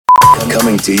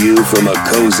Coming to you from a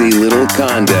cozy little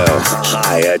condo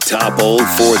high atop old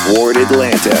Fourth Ward,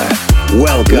 Atlanta.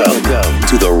 Welcome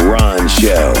to The Ron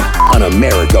Show on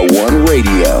America One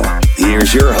Radio.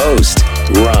 Here's your host,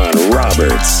 Ron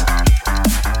Roberts.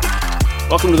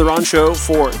 Welcome to The Ron Show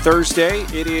for Thursday.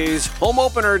 It is home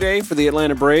opener day for the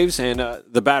Atlanta Braves, and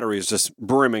the Battery is just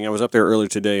brimming. I was up there earlier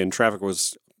today, and traffic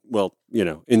was,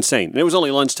 insane. And it was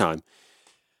only lunchtime.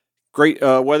 Great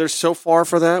weather so far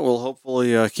for that. We'll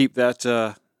hopefully keep that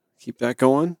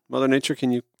going. Mother Nature,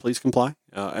 can you please comply?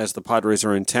 As the Padres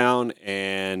are in town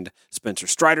and Spencer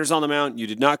Strider's on the mound. You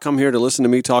did not come here to listen to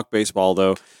me talk baseball,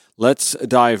 though. Let's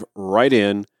dive right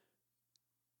in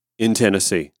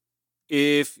Tennessee.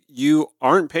 If you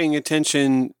aren't paying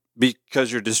attention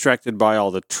because you're distracted by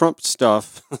all the Trump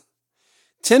stuff,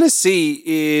 Tennessee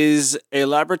is a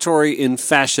laboratory in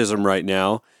fascism right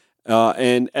now.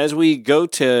 And as we go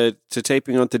to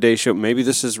taping on today's show, maybe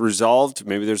this is resolved.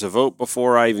 Maybe there's a vote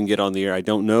before I even get on the air. I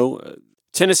don't know.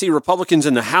 Tennessee Republicans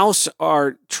in the House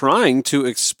are trying to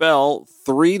expel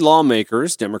 3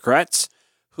 lawmakers, Democrats,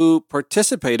 who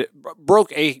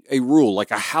broke a rule,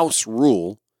 like a House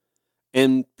rule,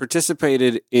 and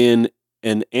participated in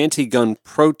an anti-gun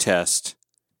protest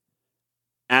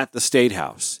at the State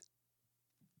House.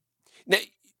 Now,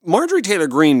 Marjorie Taylor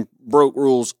Greene broke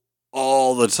rules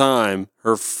all the time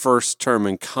her first term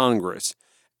in Congress.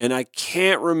 And I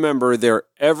can't remember there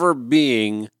ever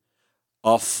being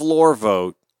a floor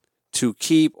vote to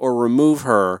keep or remove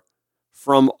her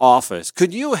from office.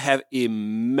 Could you have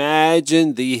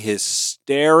imagined the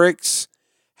hysterics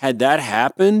had that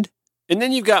happened? And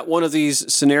then you've got one of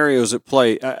these scenarios at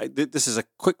play. This is a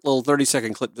quick little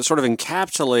 30-second clip that sort of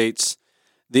encapsulates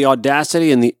the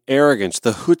audacity and the arrogance,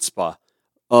 the chutzpah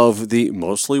of the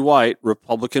mostly white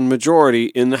Republican majority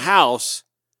in the House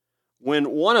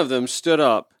when one of them stood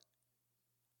up,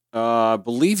 I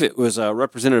believe it was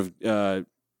Representative John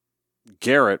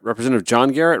Garrett,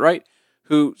 right,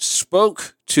 who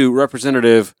spoke to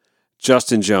Representative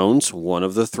Justin Jones, one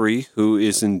of the 3 who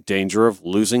is in danger of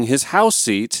losing his House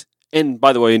seat, and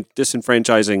by the way,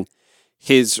 disenfranchising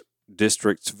his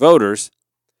district's voters.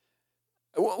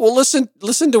 Well, listen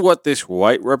to what this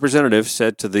white representative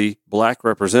said to the black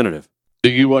representative. Do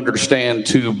you understand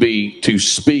to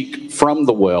speak from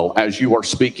the well as you are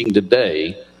speaking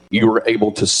today? You were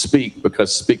able to speak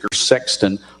because Speaker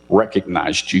Sexton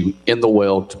recognized you in the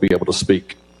well to be able to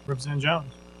speak. Representative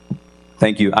Jones.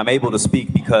 Thank you. I'm able to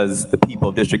speak because the people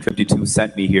of District 52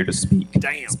 sent me here to speak.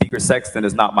 Damn. Speaker Sexton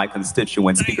is not my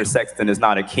constituent. Damn. Speaker Sexton is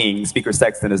not a king. Speaker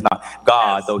Sexton is not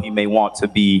God, yes, though he may want to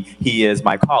be. He is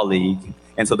my colleague.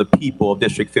 And so the people of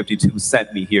District 52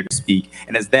 sent me here to speak.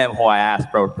 And it's them who I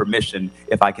ask for permission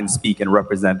if I can speak and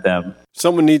represent them.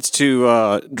 Someone needs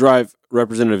to drive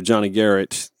Representative Johnny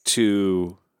Garrett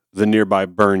to the nearby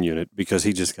burn unit because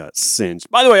he just got singed.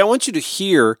 By the way, I want you to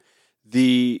hear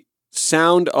the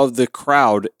sound of the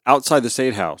crowd outside the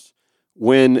State House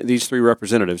when these 3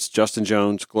 representatives, Justin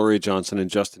Jones, Gloria Johnson, and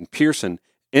Justin Pearson,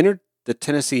 entered the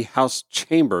Tennessee House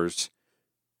chambers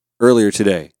earlier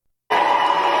today.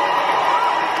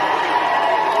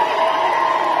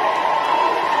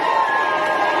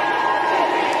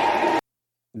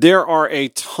 There are a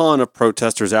ton of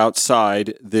protesters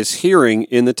outside this hearing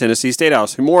in the Tennessee State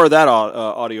House. More of that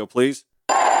audio, please.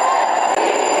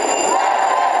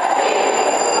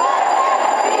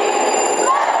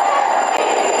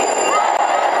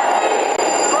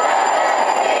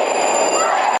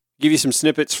 Give you some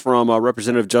snippets from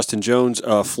Representative Justin Jones'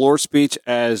 floor speech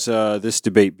as this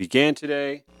debate began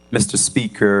today. Mr.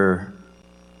 Speaker,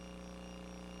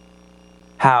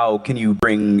 how can you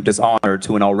bring dishonor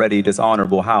to an already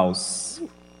dishonorable house?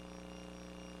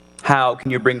 How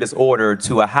can you bring disorder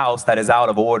to a house that is out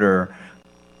of order,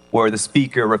 where the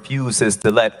speaker refuses to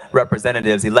let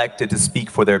representatives elected to speak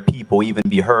for their people even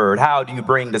be heard? How do you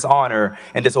bring dishonor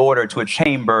and disorder to a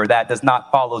chamber that does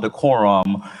not follow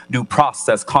decorum, due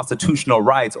process, constitutional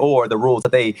rights, or the rules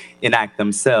that they enact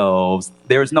themselves?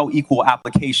 There is no equal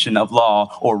application of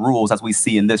law or rules as we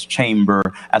see in this chamber,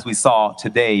 as we saw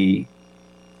today.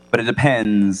 But it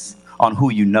depends on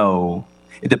who you know.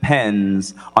 It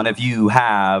depends on if you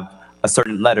have a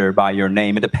certain letter by your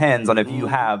name. It depends on if you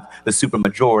have the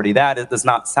supermajority. That does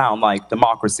not sound like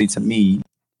democracy to me.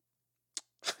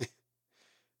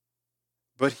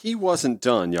 But he wasn't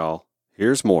done, y'all.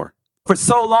 Here's more. For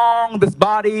so long, this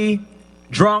body,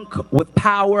 drunk with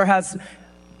power, has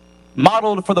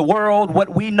modeled for the world what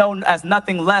we know as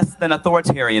nothing less than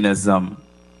authoritarianism.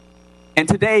 And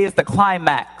today is the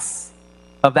climax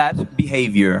of that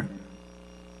behavior.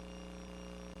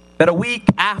 That a week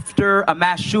after a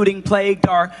mass shooting plagued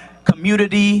our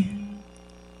community,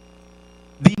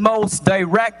 The most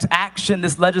direct action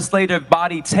this legislative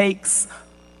body takes,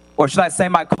 or should I say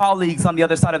my colleagues on the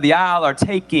other side of the aisle are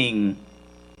taking,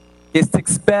 is to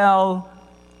expel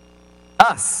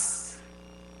us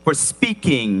for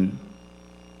speaking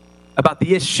about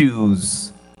the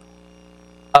issues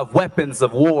of weapons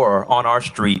of war on our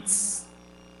streets.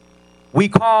 We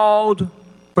called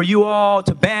for you all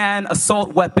to ban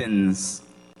assault weapons,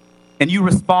 and you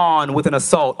respond with an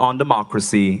assault on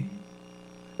democracy.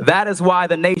 That is why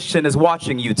the nation is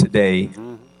watching you today.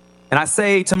 And I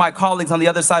say to my colleagues on the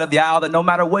other side of the aisle that no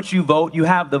matter what you vote, you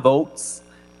have the votes,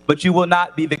 but you will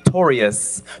not be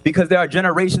victorious because there are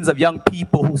generations of young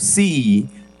people who see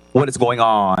what is going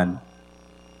on.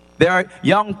 There are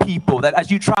young people that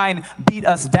as you try and beat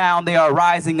us down, they are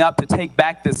rising up to take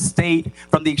back this state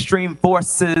from the extreme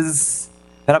forces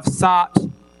that have sought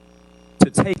to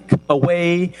take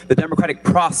away the democratic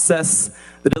process,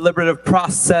 the deliberative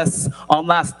process. On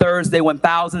last Thursday, when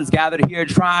thousands gathered here,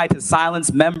 tried to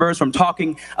silence members from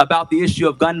talking about the issue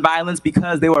of gun violence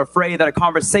because they were afraid that a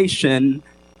conversation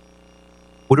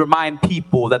would remind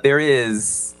people that there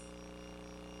is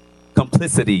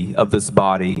complicity of this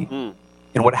body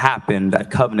in what happened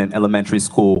at Covenant Elementary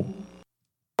School.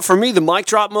 For me, the mic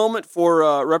drop moment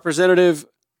for Representative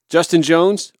Justin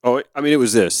Jones, it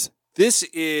was this. This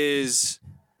is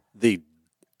the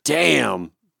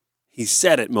damn he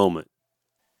said it moment.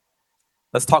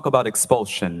 Let's talk about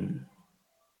expulsion.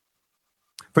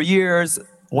 For years,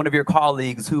 one of your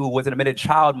colleagues who was an admitted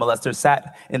child molester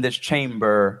sat in this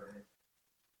chamber.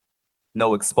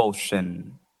 No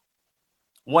expulsion.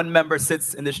 One member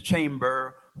sits in this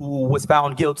chamber who was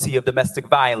found guilty of domestic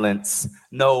violence.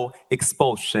 No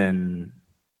expulsion.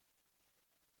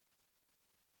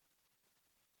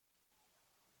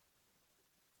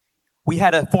 We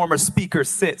had a former speaker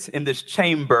sit in this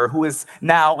chamber who is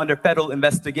now under federal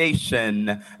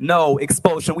investigation. No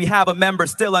expulsion. We have a member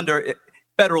still under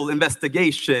federal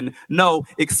investigation. No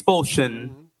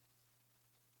expulsion.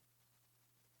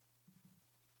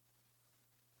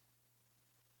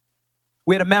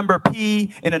 We had a member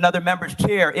pee in another member's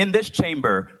chair in this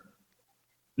chamber.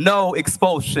 No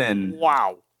expulsion.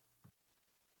 Wow.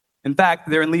 In fact,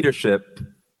 they're in leadership.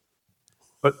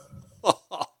 But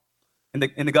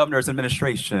in the governor's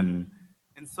administration.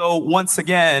 And so once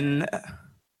again,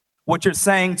 what you're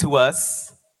saying to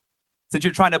us, since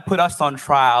you're trying to put us on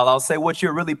trial, I'll say what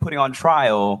you're really putting on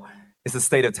trial is the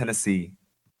state of Tennessee.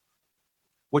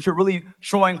 What you're really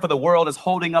showing for the world is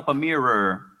holding up a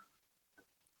mirror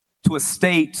to a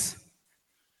state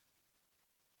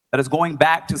that is going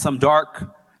back to some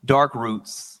dark, dark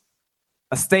roots.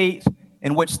 A state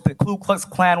in which the Ku Klux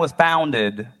Klan was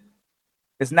founded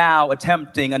is now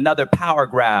attempting another power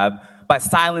grab by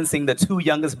silencing the two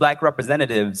youngest black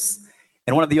representatives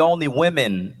and one of the only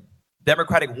women,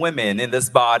 Democratic women in this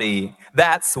body.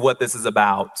 That's what this is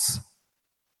about.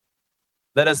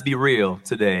 Let us be real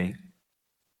today.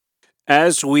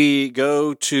 As we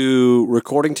go to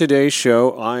recording today's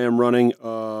show, I am running,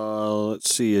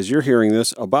 as you're hearing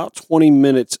this, about 20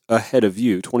 minutes ahead of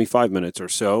you, 25 minutes or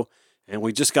so. And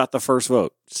we just got the first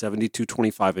vote,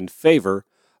 72-25 in favor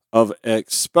of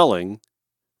expelling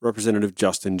Representative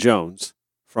Justin Jones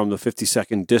from the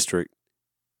 52nd District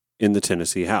in the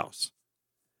Tennessee House.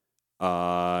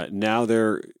 Now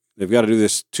they've got to do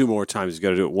this two more times. You've got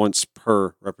to do it once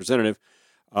per representative.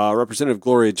 Representative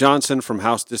Gloria Johnson from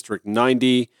House District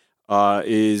 90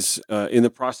 is in the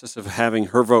process of having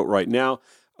her vote right now.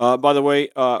 By the way,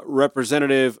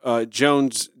 Representative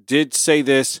Jones did say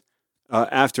this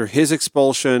after his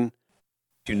expulsion.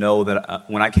 You know that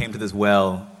when I came to this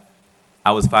well,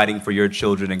 I was fighting for your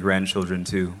children and grandchildren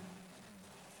too.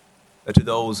 But to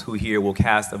those who here will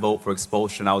cast a vote for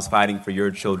expulsion, I was fighting for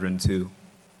your children too,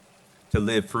 to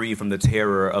live free from the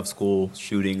terror of school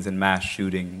shootings and mass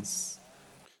shootings.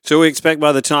 So we expect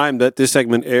by the time that this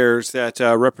segment airs that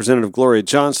Representative Gloria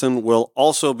Johnson will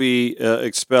also be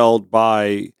expelled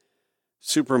by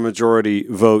supermajority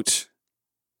vote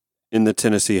in the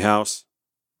Tennessee House.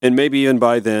 And maybe even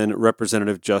by then,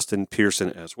 Representative Justin Pearson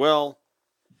as well.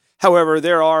 However,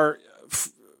 there are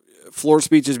floor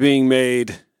speeches being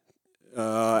made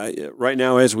right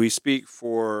now as we speak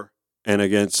for and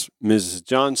against Mrs.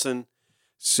 Johnson.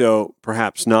 So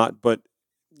perhaps not, but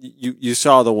you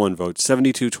saw the one vote,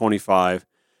 72-25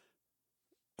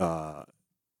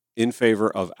 in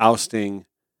favor of ousting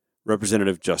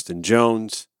Representative Justin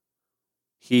Jones.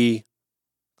 He,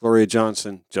 Gloria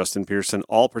Johnson, Justin Pearson,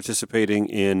 all participating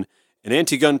in an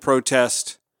anti-gun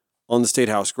protest on the State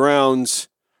House grounds,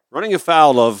 running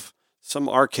afoul of some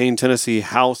arcane Tennessee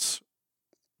House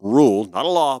rule, not a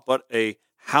law, but a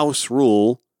House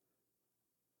rule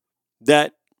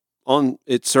that on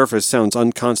its surface sounds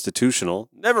unconstitutional.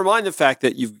 Never mind the fact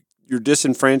that you're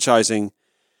disenfranchising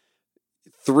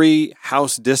 3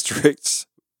 House districts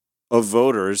of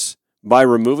voters by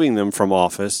removing them from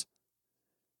office.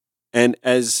 And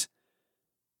as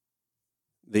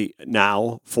the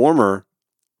now former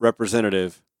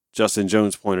Representative Justin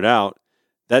Jones pointed out,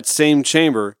 that same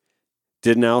chamber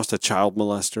didn't oust a child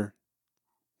molester,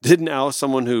 didn't oust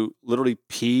someone who literally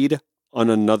peed on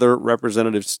another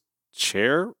representative's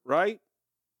chair, right?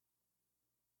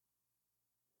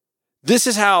 This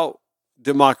is how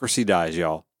democracy dies,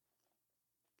 y'all.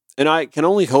 And I can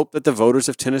only hope that the voters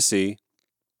of Tennessee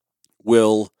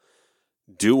will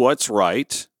do what's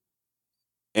right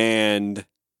and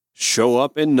show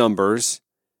up in numbers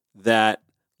that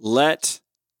let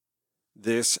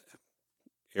this,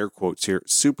 air quotes here,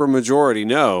 supermajority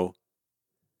know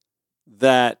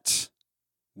that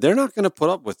they're not going to put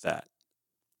up with that.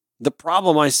 The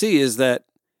problem I see is that,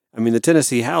 the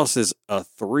Tennessee House is a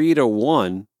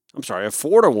 4-1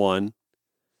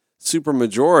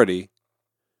 supermajority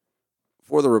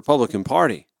for the Republican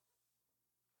Party.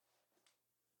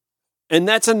 And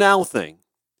that's a now thing.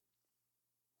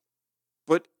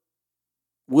 But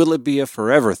will it be a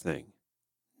forever thing?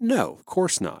 No, of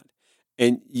course not.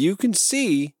 And you can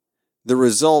see the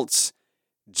results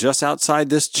just outside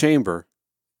this chamber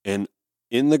and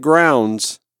in the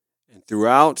grounds and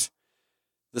throughout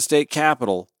the state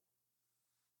capitol.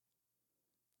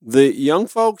 The young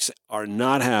folks are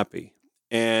not happy.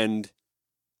 And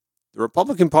the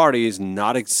Republican Party is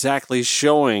not exactly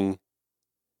showing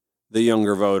the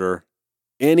younger voter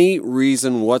any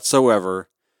reason whatsoever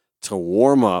to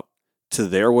warm up to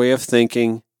their way of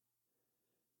thinking,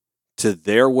 to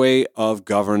their way of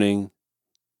governing,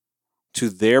 to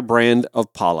their brand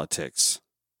of politics.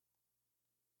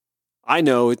 I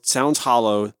know it sounds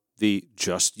hollow, the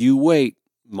just you wait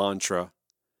mantra,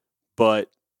 but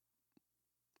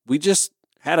we just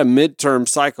had a midterm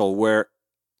cycle where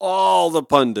all the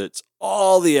pundits,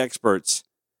 all the experts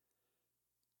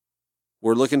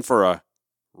were looking for a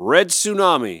red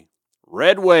tsunami,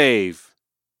 red wave,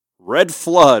 red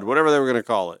flood, whatever they were going to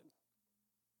call it.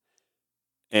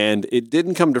 And it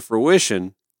didn't come to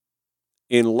fruition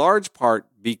in large part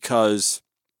because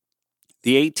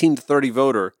the 18 to 30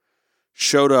 voter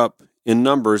showed up in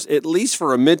numbers, at least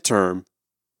for a midterm,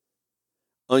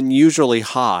 unusually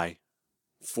high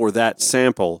for that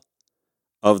sample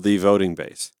of the voting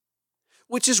base.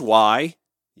 Which is why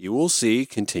you will see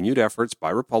continued efforts by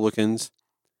Republicans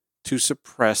to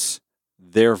suppress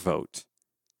their vote.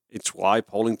 It's why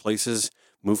polling places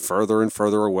move further and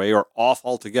further away or off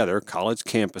altogether, college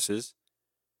campuses.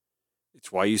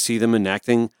 It's why you see them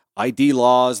enacting ID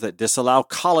laws that disallow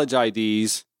college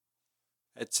IDs,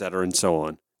 etc., and so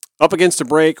on. Up against a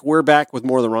break, we're back with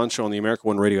more of The Ron Show on the America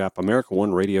One Radio app,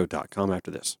 AmericaOneRadio.com after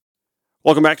this.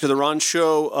 Welcome back to The Ron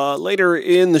Show. Later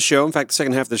in the show, in fact, the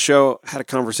second half of the show, I had a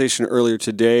conversation earlier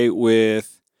today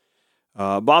with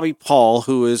Bobbie Paul,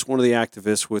 who is one of the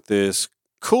activists with this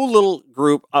cool little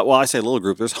group. Well, I say little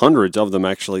group. There's hundreds of them,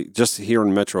 actually, just here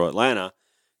in Metro Atlanta.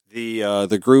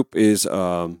 The group is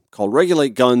called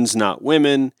Regulate Guns, Not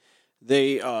Women.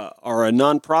 They are a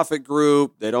nonprofit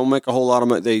group. They don't make a whole lot of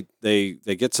money.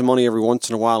 They get some money every once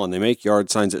in a while, and they make yard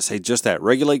signs that say just that: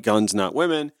 Regulate Guns, Not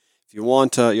Women. If you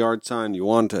want a yard sign, you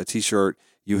want a T-shirt,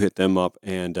 you hit them up,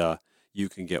 and you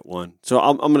can get one. So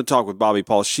I'm going to talk with Bobbie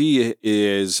Paul. She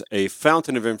is a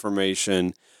fountain of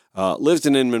information, lives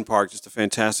in Inman Park, just a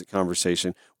fantastic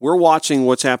conversation. We're watching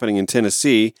what's happening in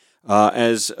Tennessee.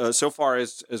 So far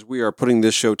as we are putting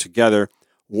this show together,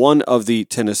 one of the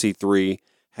Tennessee 3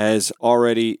 has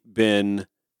already been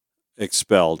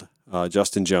expelled,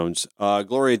 Justin Jones.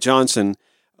 Gloria Johnson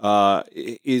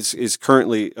is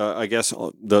currently, I guess,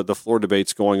 the floor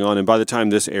debate's going on, and by the time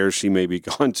this airs, she may be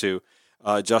gone too.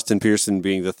 Justin Pearson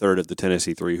being the third of the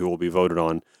Tennessee 3 who will be voted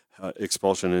on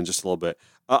expulsion in just a little bit.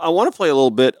 I want to play a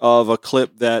little bit of a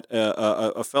clip that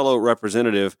a fellow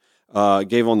representative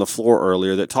gave on the floor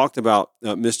earlier that talked about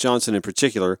Miss Johnson in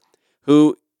particular,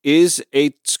 who is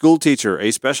a school teacher, a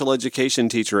special education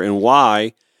teacher, and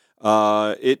why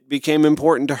it became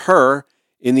important to her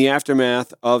in the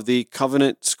aftermath of the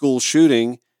Covenant school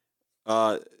shooting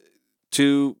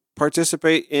to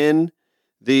participate in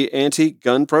the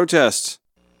anti-gun protests.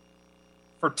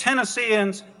 For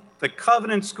Tennesseans, the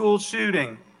Covenant school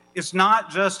shooting is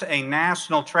not just a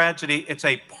national tragedy, it's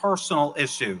a personal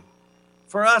issue.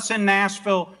 For us in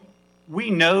Nashville, we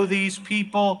know these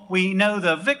people. We know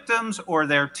the victims or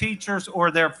their teachers or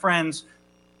their friends.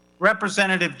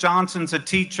 Representative Johnson's a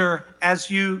teacher. As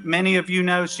many of you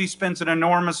know, she spends an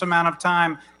enormous amount of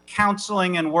time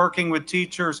counseling and working with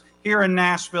teachers here in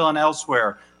Nashville and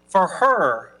elsewhere. For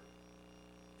her,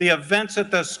 the events at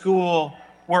the school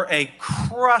were a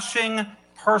crushing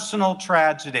personal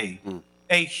tragedy,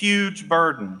 a huge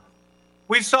burden.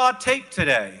 We saw tape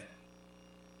today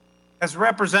as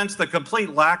represents the complete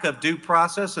lack of due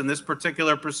process in this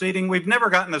particular proceeding. We've never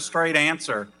gotten a straight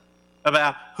answer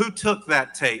about who took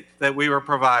that tape that we were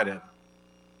provided.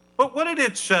 But what did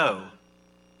it show?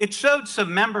 It showed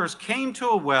some members came to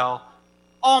a well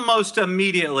almost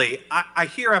immediately. I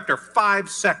hear after 5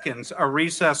 seconds a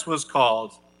recess was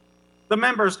called. The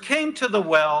members came to the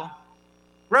well.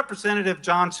 Representative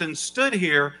Johnson stood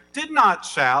here, did not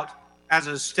shout, as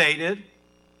is stated,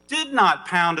 did not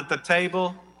pound at the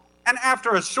table, and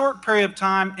after a short period of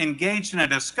time engaged in a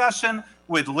discussion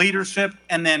with leadership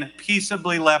and then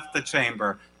peaceably left the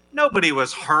chamber. Nobody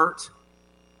was hurt.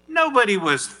 Nobody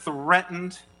was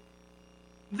threatened.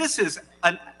 This is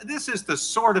the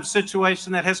sort of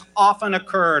situation that has often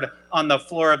occurred on the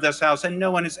floor of this House, and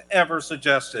no one has ever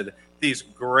suggested these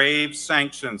grave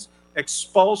sanctions.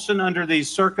 Expulsion under these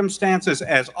circumstances,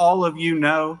 as all of you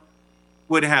know,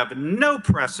 would have no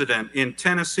precedent in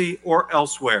Tennessee or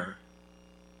elsewhere.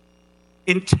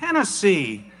 In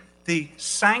Tennessee, the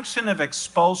sanction of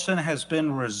expulsion has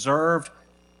been reserved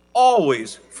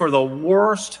always for the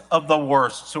worst of the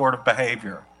worst sort of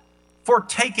behavior, for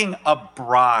taking a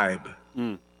bribe,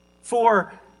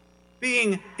 for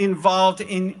being involved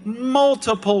in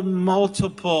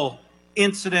multiple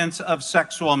incidents of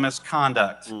sexual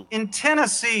misconduct. In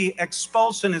Tennessee,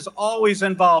 expulsion has always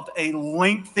involved a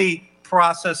lengthy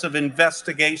process of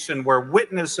investigation where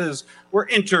witnesses were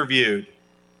interviewed,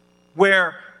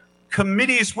 where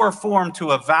committees were formed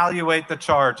to evaluate the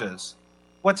charges.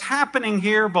 What's happening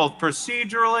here, both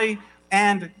procedurally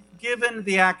and given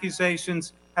the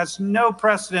accusations, has no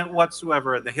precedent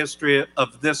whatsoever in the history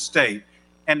of this state.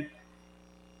 And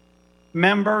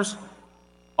members,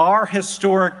 our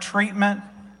historic treatment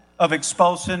of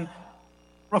expulsion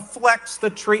reflects the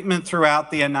treatment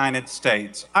throughout the United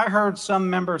States. I heard some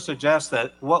members suggest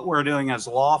that what we're doing is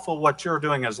lawful, what you're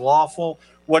doing is lawful,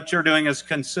 what you're doing is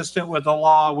consistent with the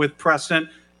law, with precedent.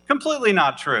 Completely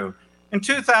not true. In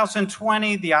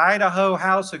 2020, the Idaho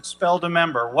House expelled a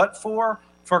member. What for?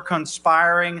 For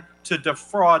conspiring to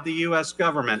defraud the U.S.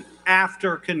 government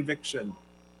after conviction.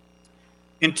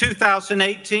 In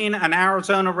 2018, an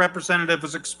Arizona representative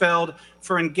was expelled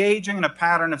for engaging in a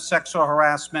pattern of sexual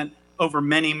harassment over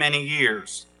many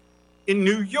years. In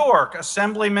New York,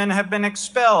 assemblymen have been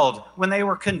expelled when they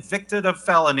were convicted of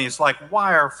felonies like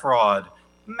wire fraud,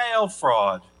 mail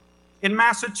fraud. In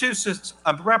Massachusetts,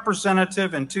 a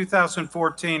representative in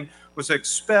 2014 was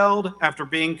expelled after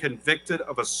being convicted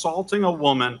of assaulting a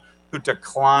woman who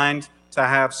declined to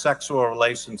have sexual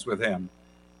relations with him.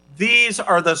 These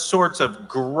are the sorts of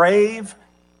grave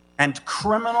and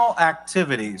criminal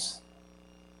activities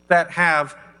that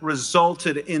have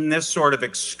resulted in this sort of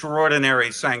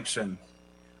extraordinary sanction.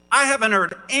 I haven't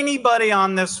heard anybody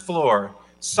on this floor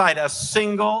cite a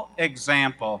single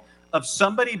example of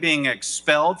somebody being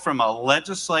expelled from a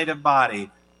legislative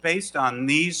body based on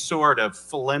these sort of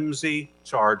flimsy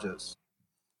charges.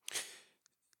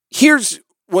 Here's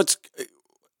what's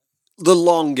the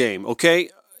long game, okay?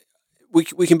 We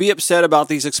can be upset about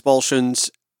these expulsions,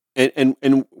 and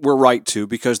we're right to,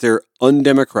 because they're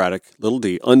undemocratic, little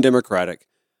d, undemocratic.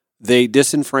 They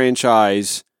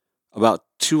disenfranchise about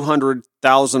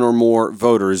 200,000 or more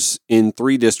voters in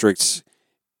 3 districts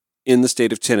in the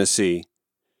state of Tennessee.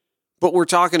 But we're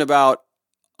talking about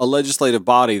a legislative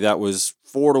body that was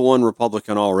 4-1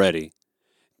 Republican already.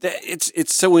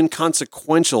 It's so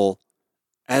inconsequential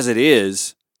as it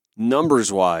is,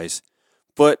 numbers-wise.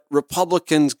 But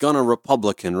Republicans gonna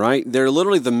Republican, right? They're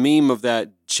literally the meme of that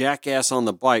jackass on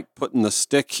the bike putting the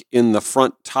stick in the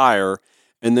front tire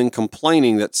and then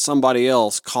complaining that somebody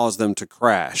else caused them to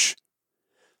crash.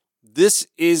 This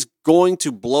is going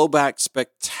to blow back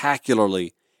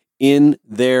spectacularly in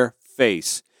their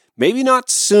face. Maybe not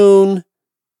soon.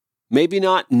 Maybe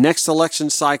not next election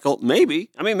cycle.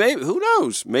 Maybe. Maybe. Who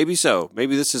knows? Maybe so.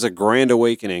 Maybe this is a grand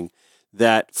awakening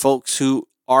that folks who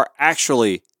are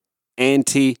actually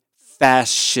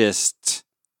anti-fascist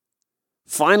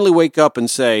finally wake up and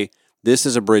say, this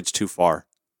is a bridge too far.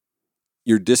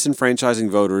 You're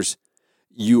disenfranchising voters.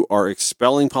 You are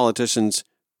expelling politicians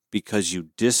because you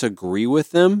disagree with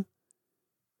them.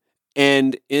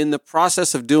 And in the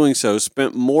process of doing so,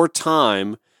 spent more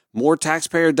time, more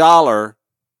taxpayer dollar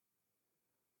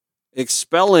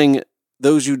expelling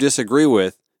those you disagree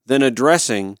with than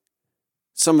addressing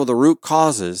some of the root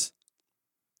causes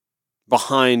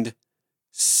behind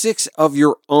 6 of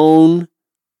your own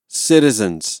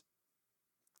citizens,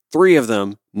 3 of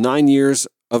them 9 years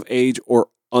of age or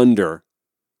under,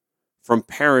 from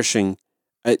perishing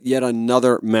at yet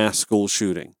another mass school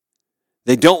shooting.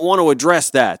 They don't want to address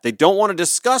that. They don't want to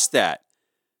discuss that.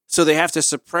 So they have to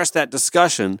suppress that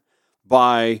discussion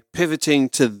by pivoting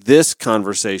to this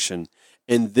conversation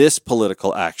and this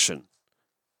political action.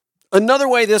 Another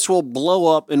way this will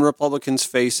blow up in Republicans'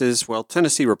 faces, well,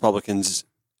 Tennessee Republicans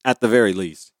at the very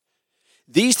least.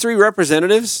 These three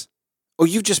representatives,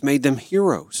 you just made them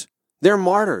heroes. They're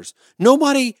martyrs.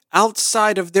 Nobody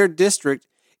outside of their district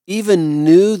even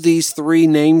knew these three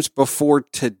names before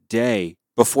today,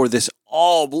 before this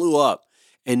all blew up.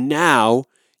 And now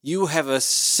you have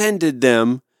ascended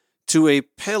them to a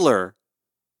pillar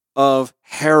of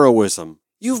heroism.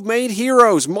 You've made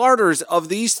heroes, martyrs of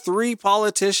these three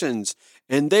politicians,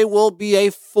 and they will be a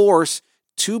force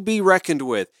to be reckoned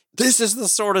with. This is the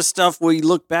sort of stuff we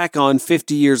look back on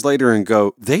 50 years later and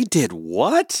go, they did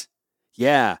what?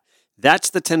 Yeah,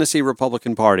 that's the Tennessee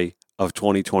Republican Party of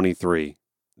 2023.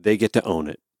 They get to own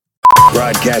it.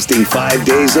 Broadcasting 5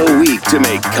 days a week to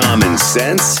make common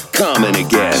sense common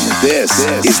again. This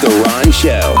is The Ron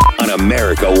Show on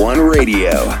America One Radio.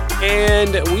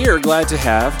 And we are glad to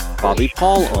have Bobbie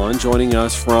Paul on, joining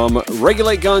us from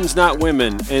Regulate Guns, Not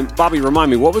Women. And Bobbie,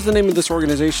 remind me, what was the name of this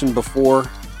organization before?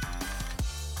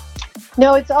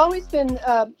 No, it's always been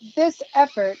this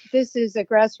effort. This is a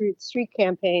grassroots street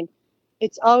campaign.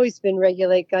 It's always been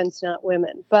Regulate Guns, Not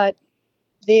Women. But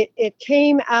it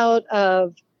came out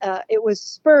of, it was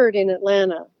spurred in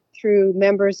Atlanta through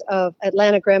members of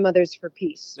Atlanta Grandmothers for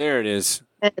Peace. There it is.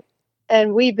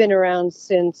 And we've been around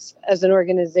since, as an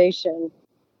organization,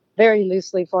 very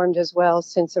loosely formed as well,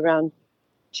 since around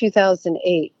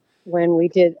 2008, when we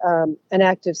did an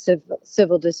act of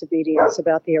civil disobedience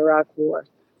about the Iraq War.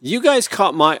 You guys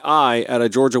caught my eye at a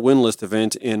Georgia Windlist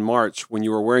event in March when you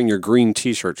were wearing your green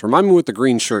T-shirts. Remind me what the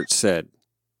green shirt said.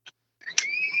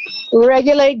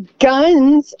 Regulate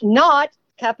guns, not,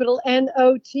 capital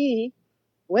N-O-T,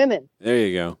 women. There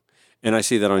you go. And I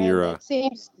see that on your... It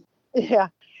seems, yeah.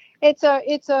 It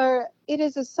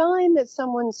is a sign that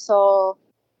someone saw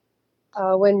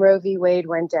when Roe v. Wade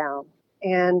went down.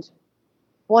 And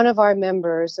one of our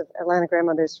members of Atlanta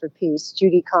Grandmothers for Peace,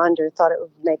 Judy Condor, thought it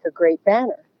would make a great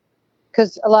banner,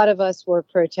 because a lot of us were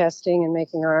protesting and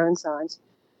making our own signs.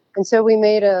 And so we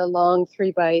made a long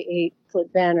 3x8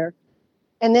 foot banner.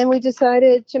 And then we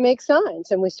decided to make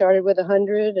signs. And we started with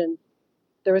 100, and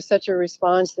there was such a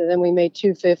response that then we made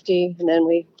 250. And then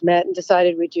we met and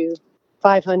decided we'd do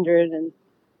 500 and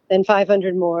then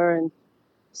 500 more. And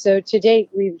so to date,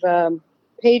 we've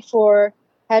paid for,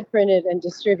 had printed, and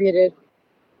distributed,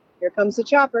 here comes the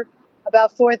chopper,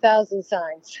 about 4,000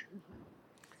 signs.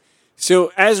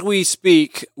 So as we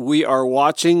speak, we are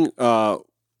watching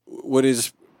what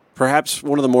is perhaps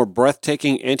one of the more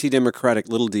breathtaking anti-democratic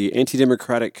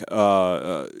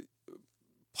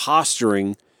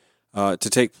posturing to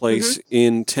take place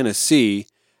in Tennessee,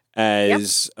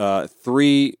 as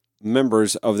three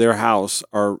members of their house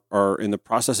are in the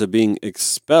process of being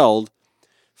expelled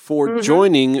for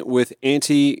joining with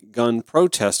anti-gun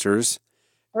protesters.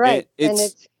 Right. And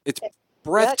it's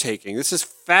breathtaking. This is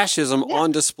fascism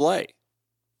on display.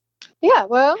 Yeah,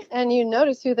 well, and you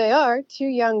notice who they are: two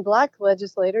young black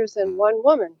legislators and one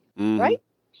woman, right?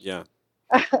 Yeah.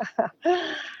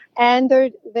 And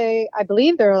I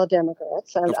believe they're all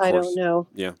Democrats. I don't know.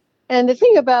 Yeah. And the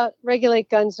thing about Regulate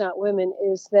Guns, Not Women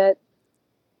is that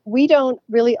we don't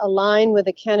really align with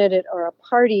a candidate or a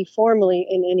party formally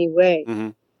in any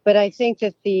way. But I think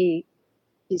that the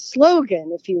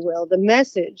slogan, if you will, the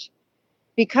message,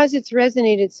 because it's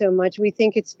resonated so much, we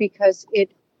think it's because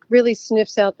it really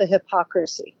sniffs out the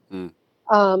hypocrisy.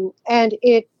 And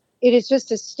it is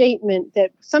just a statement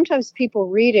that sometimes people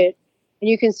read it and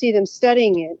you can see them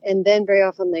studying it, and then very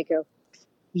often they go,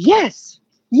 yes,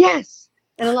 yes.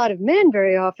 And a lot of men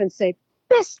very often say,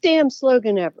 best damn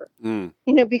slogan ever.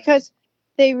 Because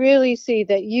they really see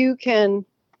that you can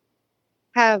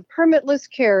have permitless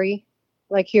carry,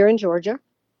 like here in Georgia,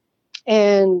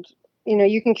 and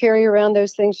you can carry around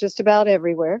those things just about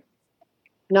everywhere,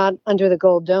 not under the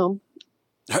Gold Dome.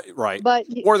 Right.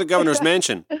 Or the governor's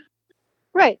mansion.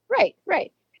 Right.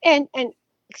 And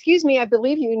excuse me, I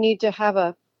believe you need to have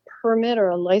a permit or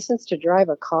a license to drive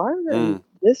a car, and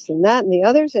this and that and the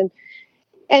others.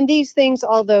 And these things,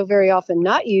 although very often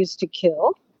not used to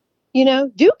kill,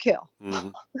 do kill.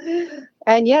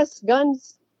 And yes,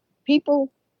 guns do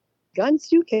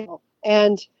kill.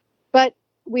 But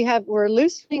we're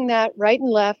loosening that right and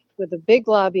left with a big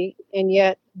lobby, and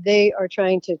yet they are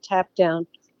trying to tap down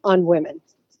on women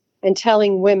and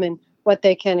telling women what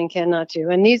they can and cannot do.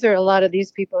 And a lot of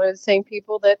these people are the same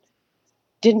people that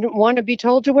didn't want to be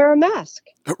told to wear a mask.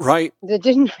 Right. That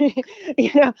didn't,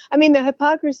 I mean, the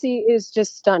hypocrisy is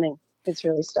just stunning. It's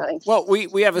really stunning. Well,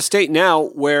 we have a state now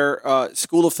where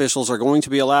school officials are going to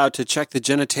be allowed to check the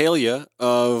genitalia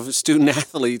of student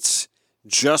athletes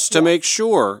just to make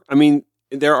sure. I mean,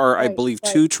 there are, I believe,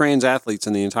 2 trans athletes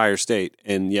in the entire state,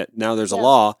 and yet now there's a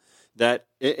law that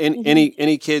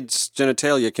any kid's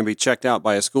genitalia can be checked out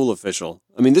by a school official.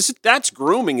 I mean, that's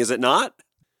grooming, is it not?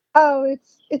 Oh,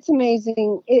 it's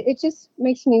amazing. It just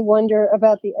makes me wonder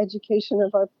about the education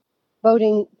of our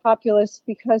voting populace,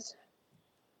 because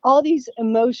all these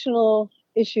emotional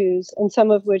issues, and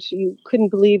some of which you couldn't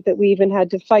believe that we even had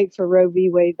to fight for Roe v.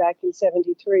 Wade back in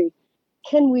 73.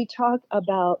 Can we talk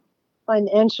about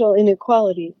financial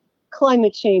inequality,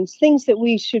 climate change, things that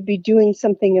we should be doing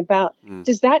something about?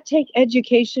 Does that take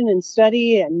education and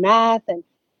study and math and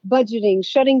budgeting,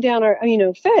 shutting down our,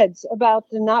 feds about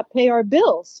to not pay our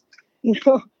bills,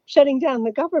 shutting down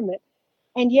the government?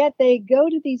 And yet they go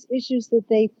to these issues that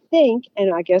they think,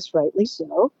 and I guess rightly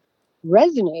so,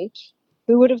 resonate.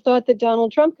 Who would have thought that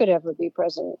Donald Trump could ever be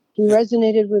president? He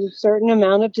resonated with a certain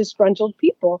amount of disgruntled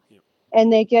people,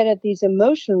 and they get at these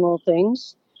emotional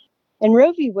things. And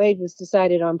Roe v. Wade was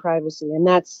decided on privacy, and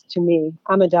that's, to me,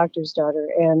 I'm a doctor's daughter,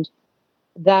 and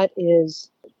that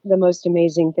is the most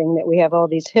amazing thing, that we have all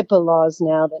these HIPAA laws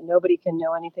now that nobody can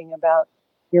know anything about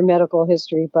your medical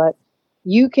history, but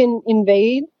you can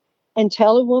invade and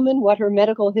tell a woman what her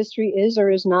medical history is or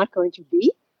is not going to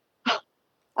be.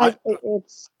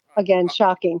 It's, again,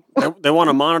 shocking. They want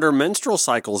to monitor menstrual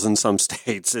cycles in some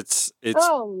states. It's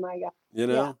oh my God.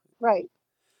 Yeah, right.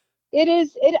 It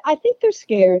is. I think they're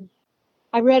scared.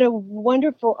 I read a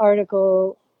wonderful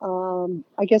article.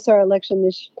 I guess our election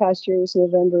this past year was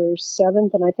November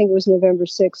 7th, and I think it was November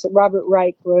 6th. Robert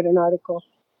Reich wrote an article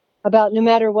about, no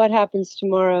matter what happens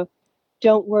tomorrow,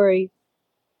 don't worry.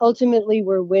 Ultimately,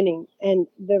 we're winning. And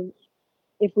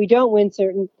if we don't win,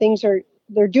 certain things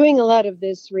they're doing a lot of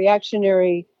this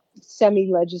reactionary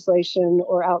semi-legislation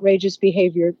or outrageous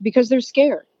behavior because they're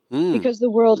scared, because the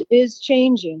world is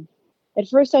changing. At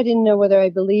first, I didn't know whether I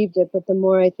believed it, but the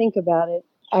more I think about it,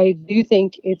 I do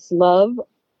think it's love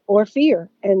or fear.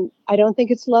 And I don't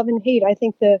think it's love and hate. I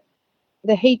think the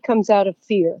hate comes out of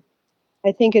fear.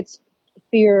 I think it's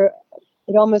fear.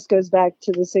 It almost goes back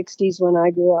to the 60s when I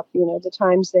grew up. The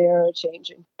times there are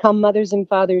changing. Come, mothers and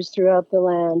fathers throughout the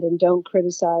land, and don't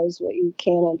criticize what you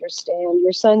can't understand.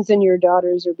 Your sons and your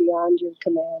daughters are beyond your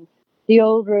command. The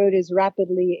old road is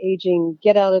rapidly aging.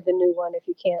 Get out of the new one if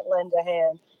you can't lend a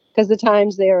hand, because the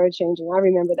times there are changing. I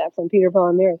remember that from Peter, Paul,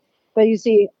 and Mary. But you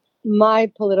see, my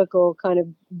political kind of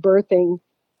birthing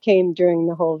came during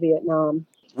the whole Vietnam.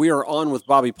 We are on with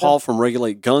Bobbie Paul from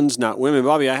Regulate Guns, Not Women.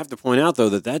 Bobbie, I have to point out, though,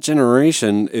 that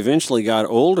generation eventually got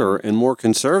older and more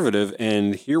conservative,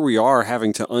 and here we are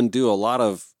having to undo a lot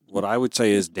of what I would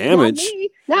say is damage. Not me.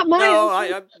 Not my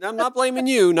No, I'm not blaming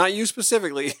you, not you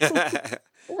specifically.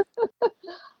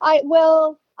 I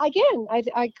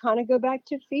kind of go back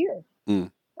to fear.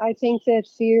 I think that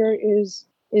fear is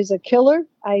a killer.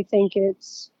 I think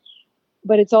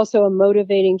but it's also a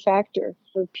motivating factor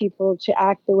for people to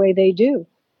act the way they do.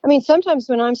 I mean, sometimes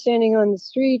when I'm standing on the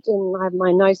street and I have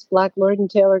my nice black Lord and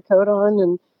Taylor coat on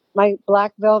and my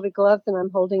black velvet gloves, and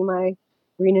I'm holding my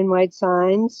green and white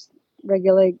signs,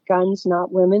 Regulate Guns,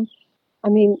 Not Women. I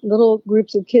mean, little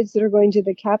groups of kids that are going to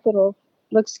the Capitol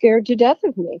look scared to death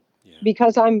of me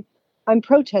because I'm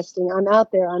protesting. I'm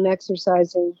out there. I'm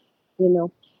exercising,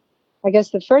 I guess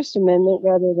the First Amendment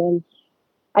rather than,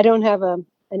 I don't have an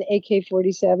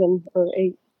AK-47 or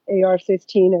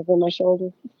AR-15 over my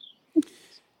shoulder.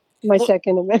 My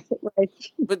Second Amendment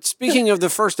rights. But speaking of the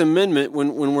First Amendment,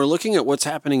 when we're looking at what's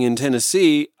happening in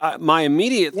Tennessee, my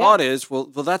immediate thought is, well,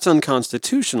 that's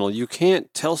unconstitutional. You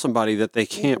can't tell somebody that they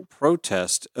can't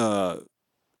protest. They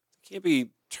can't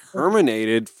be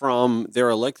terminated from their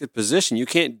elected position. You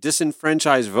can't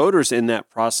disenfranchise voters in that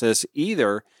process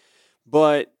either.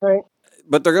 But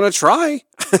they're going to try.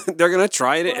 They're going to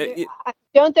try it.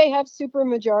 Don't they have super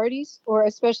majorities? Or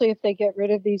especially if they get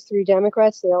rid of these 3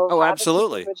 Democrats, they'll have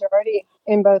absolutely a majority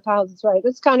in both houses, right?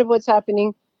 That's kind of what's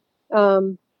happening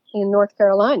in North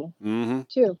Carolina,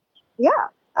 too. Yeah,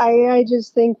 I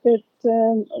just think that,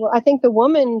 I think the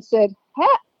woman said,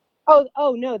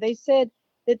 no, they said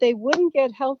that they wouldn't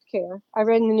get health care. I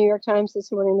read in the New York Times this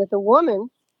morning that the woman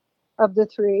of the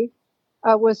 3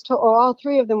 was told, or all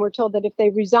 3 of them were told, that if they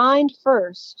resigned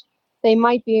first, they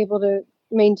might be able to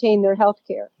maintain their health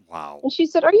care. Wow. And she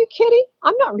said, are you kidding?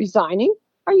 I'm not resigning.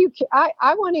 Are you I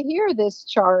want to hear this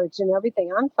charge and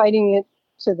everything. I'm fighting it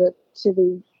to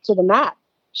the mat.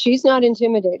 She's not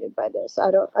intimidated by this.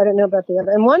 I don't know about the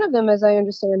other. And one of them, as I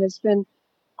understand, has been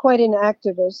quite an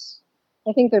activist.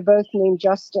 I think they're both named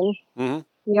Justin,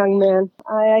 young man.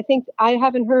 I think I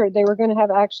haven't heard they were going to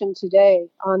have action today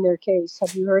on their case.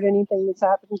 Have you heard anything that's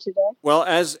happened today? Well,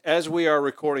 as we are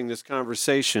recording this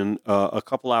conversation, a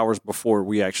couple hours before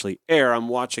we actually air, I'm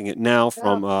watching it now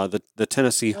from the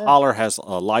Tennessee Holler has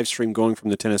a live stream going from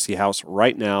the Tennessee House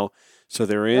right now. So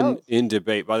they're in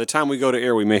debate. By the time we go to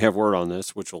air, we may have word on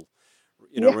this, which will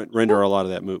render a lot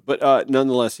of that moot. But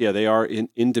nonetheless, they are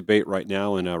in debate right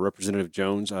now, and Representative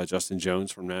Jones, Justin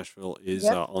Jones from Nashville, is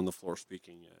on the floor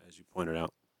speaking, as you pointed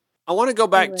out. I want to go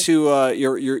back to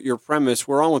your premise.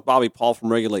 We're on with Bobbie Paul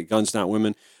from Regulate Guns Not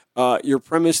Women. Your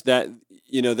premise that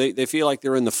they feel like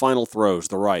they're in the final throes.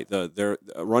 They're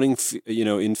running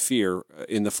in fear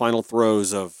in the final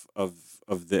throes of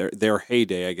their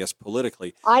heyday, I guess,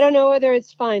 politically. I don't know whether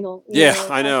it's final.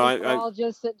 I know. We're all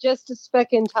just a speck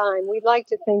in time. We'd like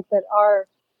to think that our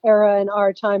era and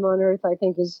our time on Earth, I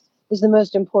think, is the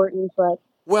most important. But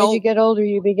as you get older,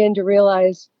 you begin to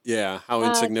realize, how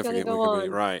insignificant we could be.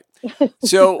 Right.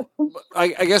 So, I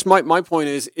guess my point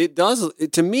is,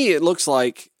 to me, it looks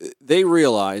like they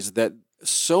realize that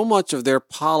so much of their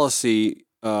policy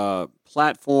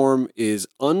platform is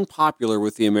unpopular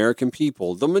with the American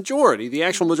people. The majority, the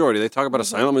actual majority, they talk about a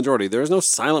silent majority. There is no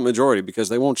silent majority because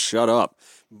they won't shut up,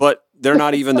 but they're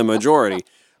not even the majority.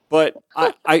 But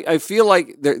I feel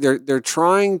like they're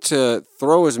trying to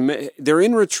throw they're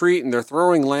in retreat and they're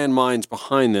throwing landmines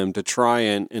behind them to try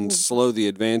and slow the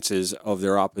advances of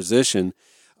their opposition.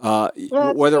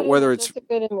 Whether it's a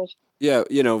good image.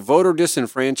 Voter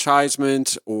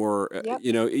disenfranchisement or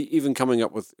even coming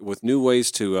up with new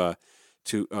ways to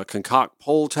concoct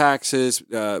poll taxes,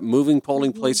 moving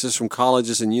polling places from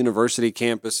colleges and university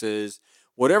campuses,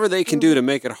 whatever they can do to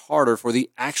make it harder for the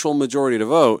actual majority to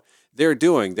vote, they're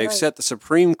doing. They've set the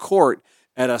Supreme Court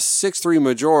at a 6-3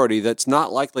 majority that's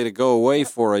not likely to go away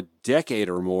for a decade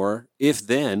or more, if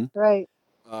then. Right.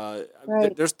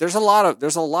 There's a lot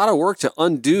of work to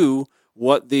undo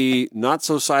what the not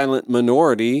so silent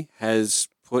minority has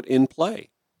put in play.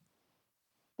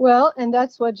 Well, and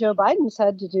that's what Joe Biden's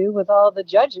had to do with all the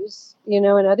judges, and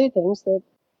other things that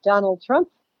Donald Trump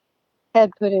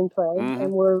had put in play,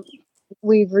 and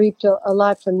we've reaped a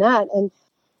lot from that. And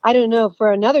I don't know,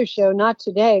 for another show, not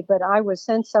today, but I was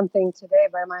sent something today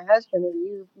by my husband that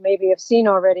you maybe have seen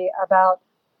already about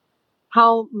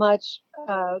how much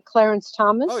Clarence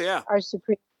Thomas, our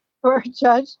Supreme Court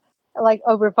judge, like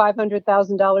over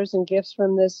 $500,000 in gifts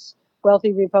from this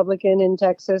wealthy Republican in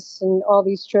Texas, and all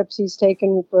these trips he's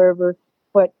taken for over,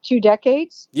 2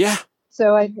 decades? Yeah.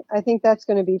 So I think that's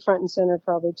going to be front and center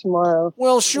probably tomorrow.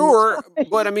 Well, sure,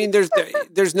 but I mean,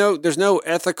 there's no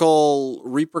ethical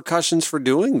repercussions for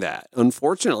doing that.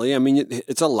 Unfortunately, I mean,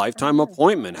 it's a lifetime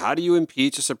appointment. How do you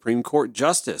impeach a Supreme Court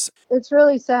justice? It's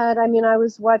really sad. I mean, I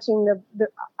was watching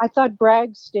I thought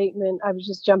Bragg's statement. I was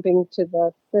just jumping to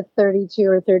the 32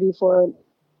 or 34,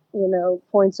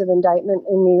 points of indictment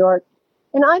in New York,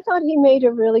 and I thought he made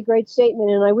a really great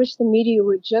statement. And I wish the media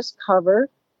would just cover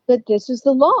that this is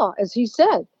the law, as he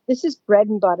said. This is bread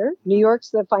and butter. New York's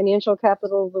the financial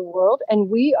capital of the world, and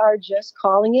we are just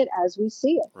calling it as we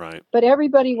see it. Right. But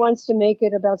everybody wants to make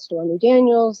it about Stormy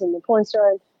Daniels and the porn star.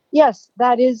 And yes,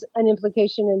 that is an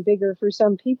implication and bigger for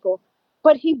some people.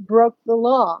 But he broke the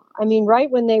law. I mean,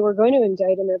 right when they were going to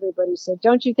indict him, everybody said,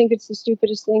 "Don't you think it's the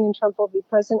stupidest thing and Trump will be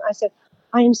president?" I said,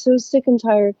 I am so sick and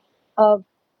tired of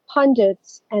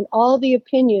pundits and all the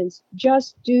opinions.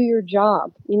 Just do your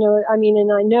job. And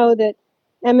I know that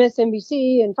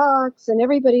MSNBC and Fox and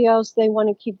everybody else, they want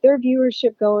to keep their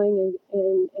viewership going,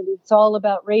 and it's all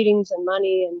about ratings and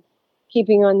money and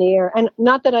keeping on the air. And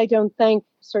not that I don't thank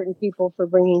certain people for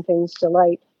bringing things to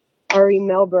light. Ari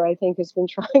Melber, I think, has been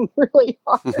trying really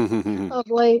hard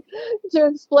of late to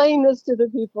explain this to the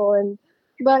people.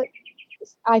 But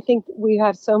I think we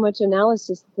have so much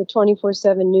analysis. The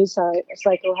 24/7 news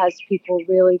cycle has people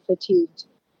really fatigued.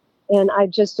 And I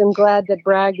just am glad that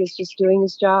Bragg is just doing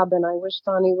his job. And I wish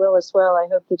Connie will as well. I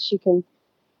hope that she can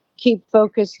keep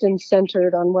focused and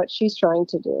centered on what she's trying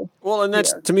to do. Well, and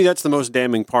to me, that's the most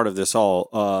damning part of this all.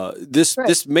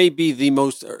 This may be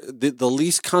the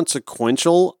least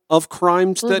consequential of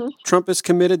crimes that Trump has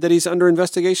committed that he's under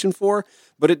investigation for.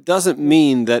 But it doesn't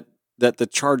mean that the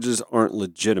charges aren't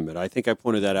legitimate. I think I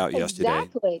pointed that out yesterday.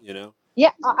 Exactly.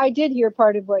 Yeah, I did hear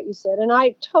part of what you said, and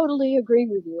I totally agree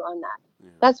with you on that.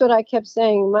 Yeah. That's what I kept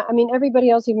saying.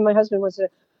 Everybody else, even my husband,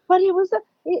 but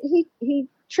he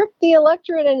tricked the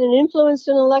electorate and influenced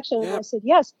an election. And I said,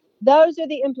 yes, those are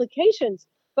the implications.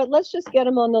 But let's just get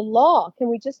him on the law. Can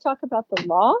we just talk about the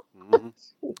law?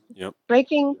 Yep.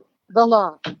 Breaking the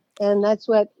law. And that's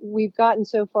what we've gotten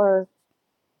so far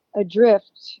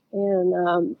adrift.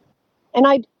 And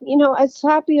I, as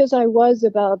happy as I was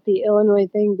about the Illinois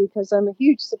thing, because I'm a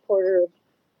huge supporter of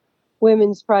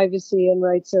women's privacy and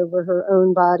rights over her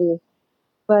own body,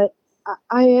 but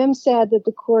I am sad that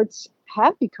the courts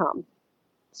have become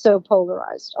so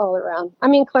polarized all around. I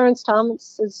mean, Clarence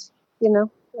Thomas is,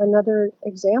 another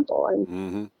example.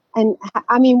 And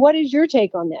I mean, what is your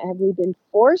take on that? Have we been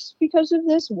forced because of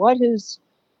this? What has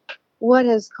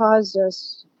caused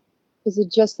us? Is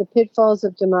it just the pitfalls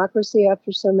of democracy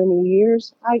after so many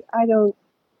years? I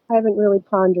haven't really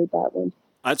pondered that one.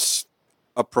 That's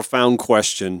a profound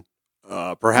question.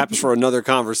 Perhaps for another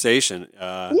conversation.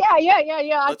 Yeah.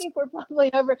 I think we're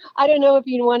probably over. I don't know if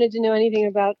you wanted to know anything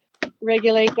about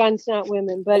Regulate Guns Not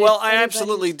Women, but well, I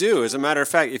absolutely do. As a matter of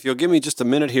fact, if you'll give me just a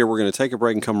minute here, we're going to take a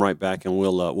break and come right back, and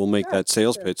we'll make that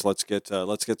sales pitch. Let's get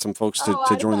some folks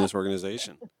to join this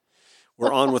organization.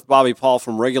 We're on with Bobbie Paul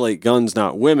from Regulate Guns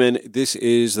Not Women. This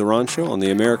is The Ron Show on the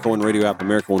America One Radio app,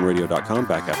 AmericaOneRadio.com.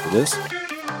 Back after this.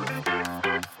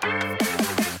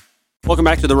 Welcome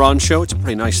back to The Ron Show. It's a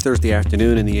pretty nice Thursday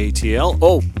afternoon in the ATL.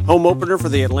 Oh, home opener for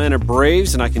the Atlanta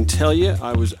Braves, and I can tell you,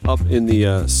 I was up in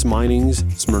the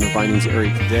Smyrna Vinings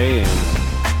area today, and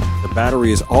the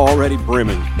battery is already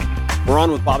brimming. We're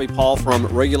on with Bobbie Paul from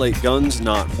Regulate Guns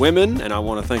Not Women, and I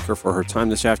want to thank her for her time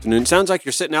this afternoon. Sounds like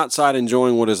you're sitting outside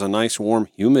enjoying what is a nice, warm,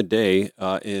 humid day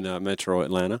in Metro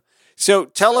Atlanta. So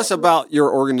tell us about your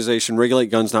organization,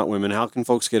 Regulate Guns Not Women. How can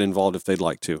folks get involved if they'd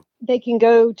like to? They can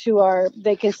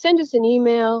they can send us an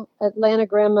email,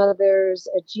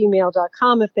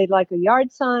 atlantagrandmothers@gmail.com, if they'd like a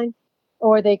yard sign,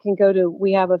 or they can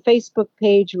we have a Facebook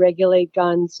page, Regulate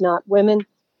Guns Not Women.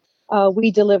 We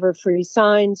deliver free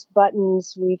signs,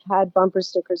 buttons. We've had bumper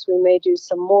stickers. We may do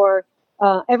some more.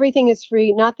 Everything is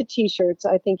free, not the T-shirts.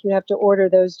 I think you have to order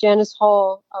those. Janice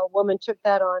Hall, a woman, took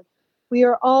that on. We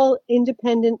are all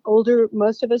independent,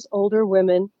 most of us older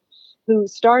women who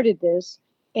started this.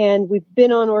 And we've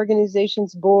been on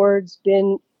organizations' boards,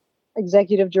 been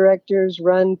executive directors,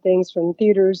 run things from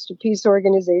theaters to peace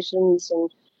organizations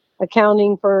and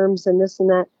accounting firms and this and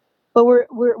that. But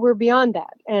we're beyond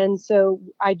that. And so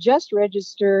I just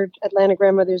registered Atlanta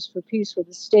Grandmothers for Peace with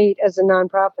the state as a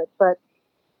nonprofit, but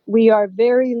we are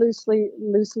very loosely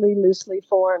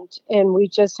formed, and we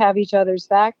just have each other's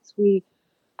backs. We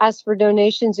ask for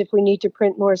donations if we need to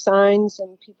print more signs,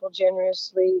 and people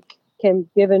generously can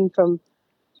give in from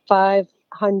 $500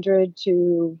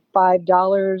 to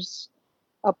 $5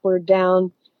 upward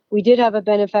down. We did have a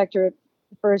benefactor at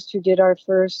first who did our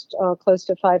first close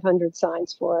to 500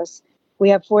 signs for us. We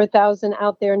have 4,000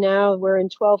 out there now. We're in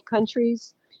 12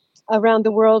 countries around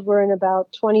the world. We're in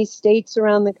about 20 states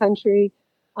around the country.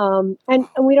 And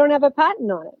we don't have a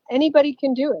patent on it. Anybody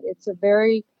can do it. It's a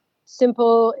very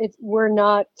simple, it's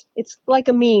like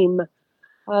a meme.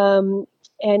 And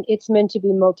it's meant to be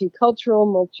multicultural,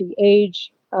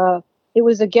 multi-age. It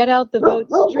was a get out the vote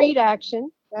street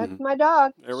action. That's my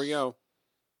dog. There we go.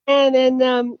 And then,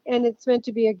 and it's meant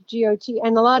to be a GOT.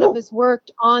 And a lot of us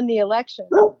worked on the election,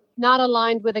 not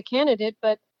aligned with a candidate,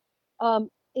 but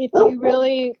if you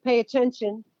really pay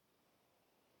attention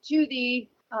to the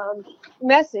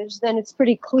message, then it's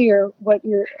pretty clear what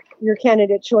your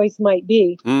candidate choice might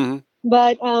be. Mm-hmm.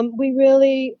 But we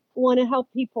really want to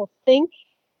help people think.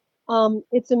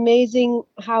 It's amazing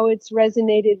how it's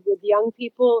resonated with young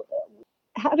people.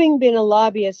 Having been a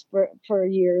lobbyist for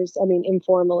years, I mean,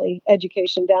 informally,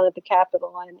 education down at the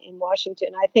Capitol and in Washington,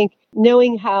 I think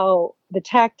knowing how the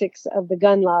tactics of the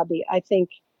gun lobby, I think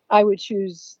I would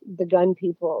choose the gun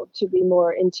people to be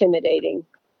more intimidating.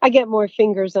 I get more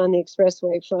fingers on the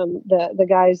expressway from the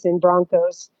guys in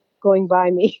Broncos going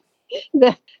by me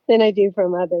than I do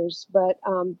from others. But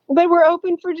we're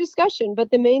open for discussion.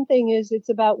 But the main thing is it's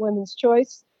about women's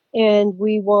choice. And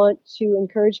we want to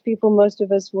encourage people. Most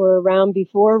of us were around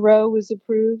before Roe was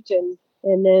approved. And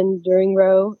then during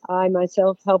Roe, I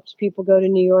myself helped people go to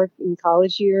New York in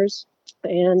college years.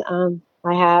 And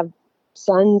I have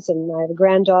sons and I have a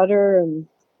granddaughter. And,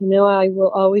 I will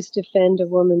always defend a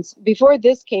woman's. Before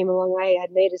this came along, I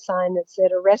had made a sign that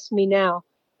said, "Arrest me now."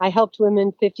 I helped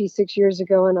women 56 years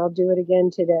ago, and I'll do it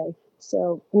again today.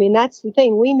 So, I mean, that's the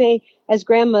thing. We may, as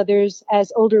grandmothers,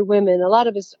 as older women, a lot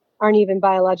of us aren't even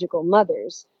biological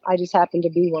mothers. I just happen to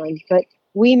be one. But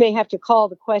we may have to call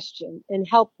the question and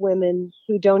help women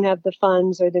who don't have the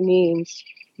funds or the means,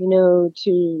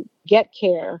 to get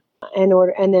care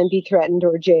and then be threatened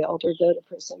or jailed or go to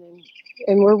prison.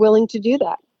 And we're willing to do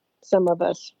that, some of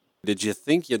us. Did you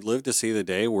think you'd live to see the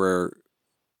day where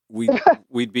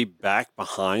we'd be back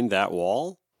behind that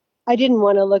wall? I didn't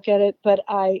want to look at it, but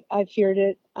I feared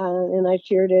it, and I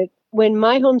feared it. When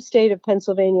my home state of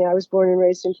Pennsylvania, I was born and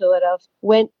raised in Philadelphia,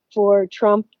 went for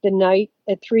Trump the night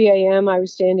at 3 a.m. I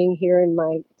was standing here in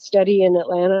my study in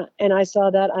Atlanta, and I saw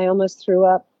that. I almost threw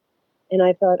up, and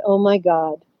I thought, oh my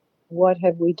God, what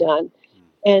have we done?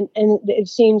 And it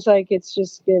seems like it's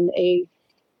just been a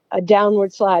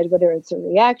downward slide, whether it's a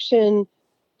reaction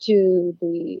to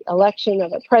the election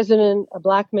of a president, a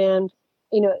black man.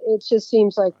 It just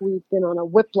seems like we've been on a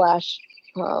whiplash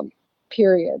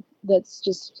period that's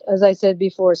just, as I said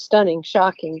before, stunning,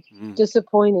 shocking,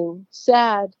 disappointing,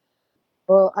 sad.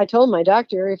 Well, I told my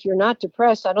doctor, if you're not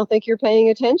depressed, I don't think you're paying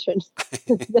attention.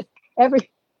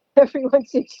 Everyone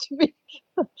seems to be.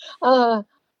 I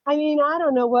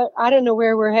don't know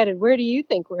where we're headed. Where do you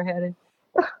think we're headed?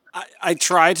 I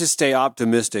try to stay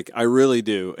optimistic. I really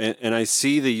do. And I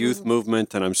see the youth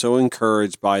movement, and I'm so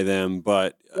encouraged by them.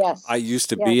 But I used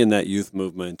to be in that youth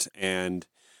movement, and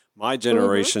my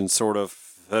generation sort of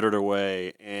fettered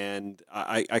away. And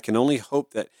I can only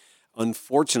hope that,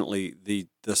 unfortunately,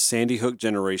 the Sandy Hook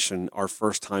generation are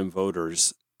first-time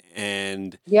voters,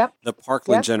 and the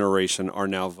Parkland generation are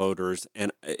now voters.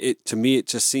 And to me, it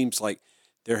just seems like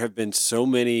there have been so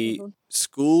many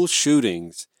school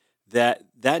shootings that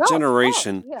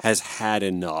generation has had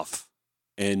enough,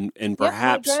 and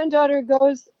perhaps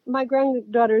my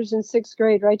granddaughter's in 6th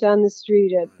grade, right down the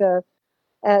street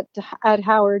at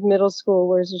Howard Middle School,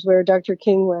 where Dr.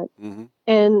 King went,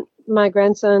 and my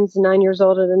grandson's 9 years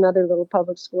old at another little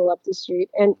public school up the street.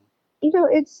 And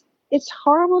it's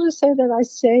horrible to say that I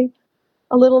say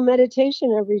a little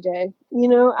meditation every day.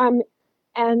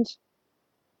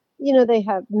 They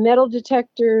have metal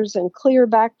detectors and clear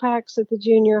backpacks at the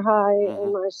junior high.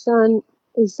 And my son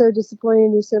is so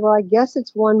disappointed. He said, well, I guess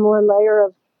it's one more layer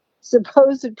of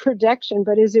supposed protection,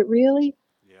 but is it really?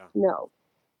 Yeah. No.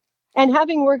 And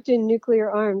having worked in nuclear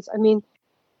arms,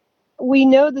 we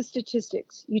know the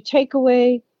statistics. You take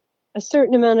away a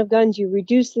certain amount of guns, you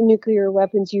reduce the nuclear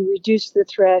weapons, you reduce the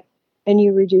threat, and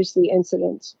you reduce the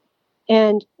incidents.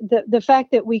 And the fact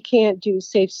that we can't do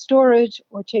safe storage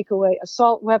or take away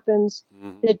assault weapons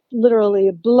that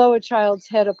literally blow a child's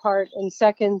head apart in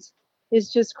seconds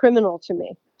is just criminal to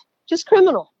me. Just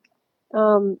criminal.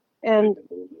 And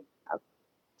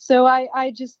so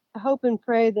I just hope and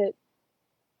pray that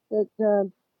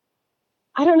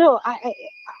I don't know.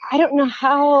 I don't know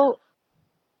how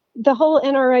the whole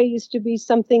NRA used to be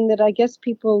something that I guess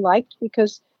people liked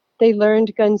because they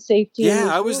learned gun safety. Yeah,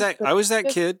 I was that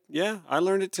kid. Yeah, I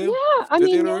learned it too.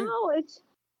 Yeah, now it's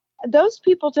those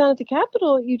people down at the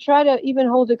Capitol. You try to even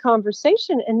hold a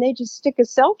conversation, and they just stick a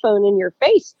cell phone in your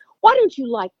face. Why don't you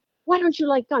like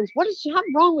guns? What is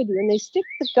wrong with you? And they stick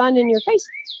the gun in your face.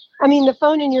 The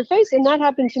phone in your face. And that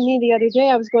happened to me the other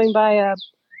day. I was going by a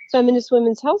Feminist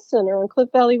Women's Health Center on Cliff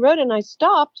Valley Road, and I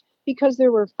stopped because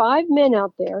there were 5 men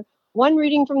out there, one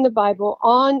reading from the Bible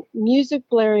on music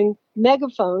blaring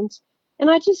megaphones, and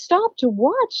I just stopped to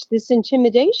watch this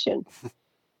intimidation.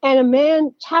 And a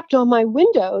man tapped on my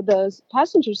window, the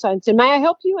passenger side, and said, may I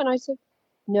help you? And I said,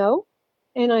 no.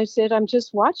 And I said, I'm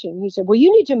just watching. He said, well,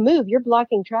 you need to move. You're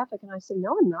blocking traffic. And I said,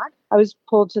 no, I'm not. I was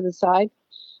pulled to the side.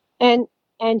 And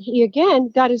he again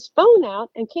got his phone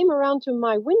out and came around to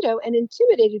my window and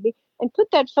intimidated me and put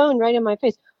that phone right in my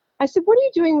face. I said, what are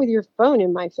you doing with your phone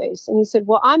in my face? And he said,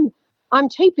 well, I'm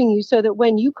taping you so that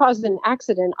when you cause an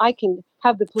accident, I can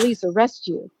have the police arrest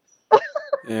you.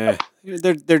 Yeah, I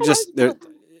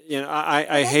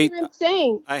hate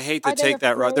to take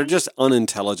that route. They're just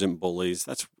unintelligent bullies.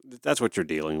 That's what you're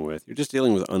dealing with. You're just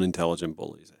dealing with unintelligent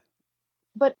bullies.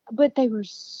 But they were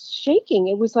shaking.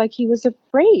 It was like he was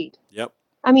afraid. Yep.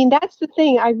 That's the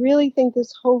thing. I really think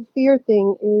this whole fear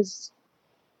thing is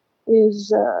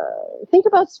think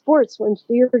about sports. When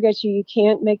fear gets you, you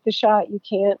can't make the shot. You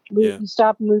can't move. You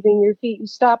stop moving your feet. You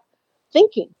stop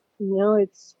thinking.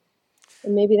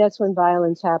 And maybe that's when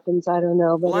violence happens. I don't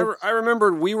know. But I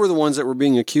remember we were the ones that were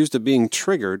being accused of being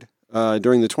triggered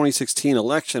during the 2016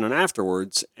 election and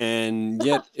afterwards, and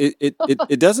yet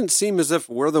it doesn't seem as if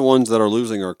we're the ones that are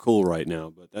losing our cool right now,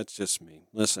 but that's just me.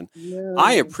 Listen,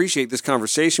 I appreciate this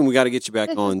conversation. We got to get you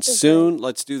back on soon.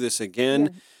 Let's do this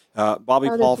again. Bobbie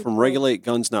Paul from Regulate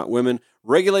Guns Not Women.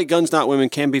 Regulate Guns Not Women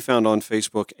can be found on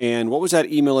Facebook. And what was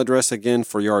that email address again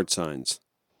for yard signs?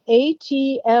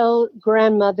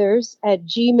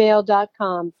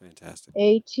 atlgrandmothers@gmail.com. Fantastic.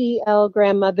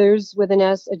 atlgrandmothers with an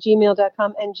S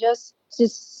 @gmail.com. And just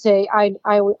say, I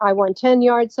want 10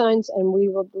 yard signs, and we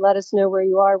will let us know where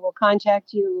you are. We'll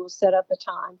contact you. We'll set up a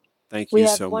time. Thank you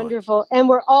so much. Wonderful. And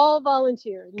we're all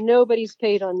volunteer. Nobody's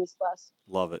paid on this bus.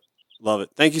 Love it. Love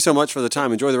it. Thank you so much for the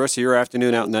time. Enjoy the rest of your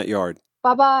afternoon out in that yard.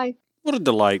 Bye-bye. What a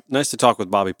delight. Nice to talk with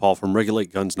Bobbie Paul from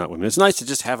Regulate Guns, Not Women. It's nice to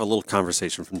just have a little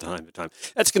conversation from time to time.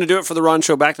 That's going to do it for The Ron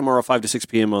Show. Back tomorrow, 5 to 6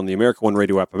 p.m. on the America One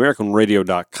Radio app,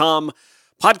 AmericanOneRadio.com.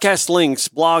 Podcast links,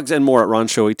 blogs, and more at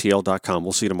RonShowATL.com.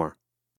 We'll see you tomorrow.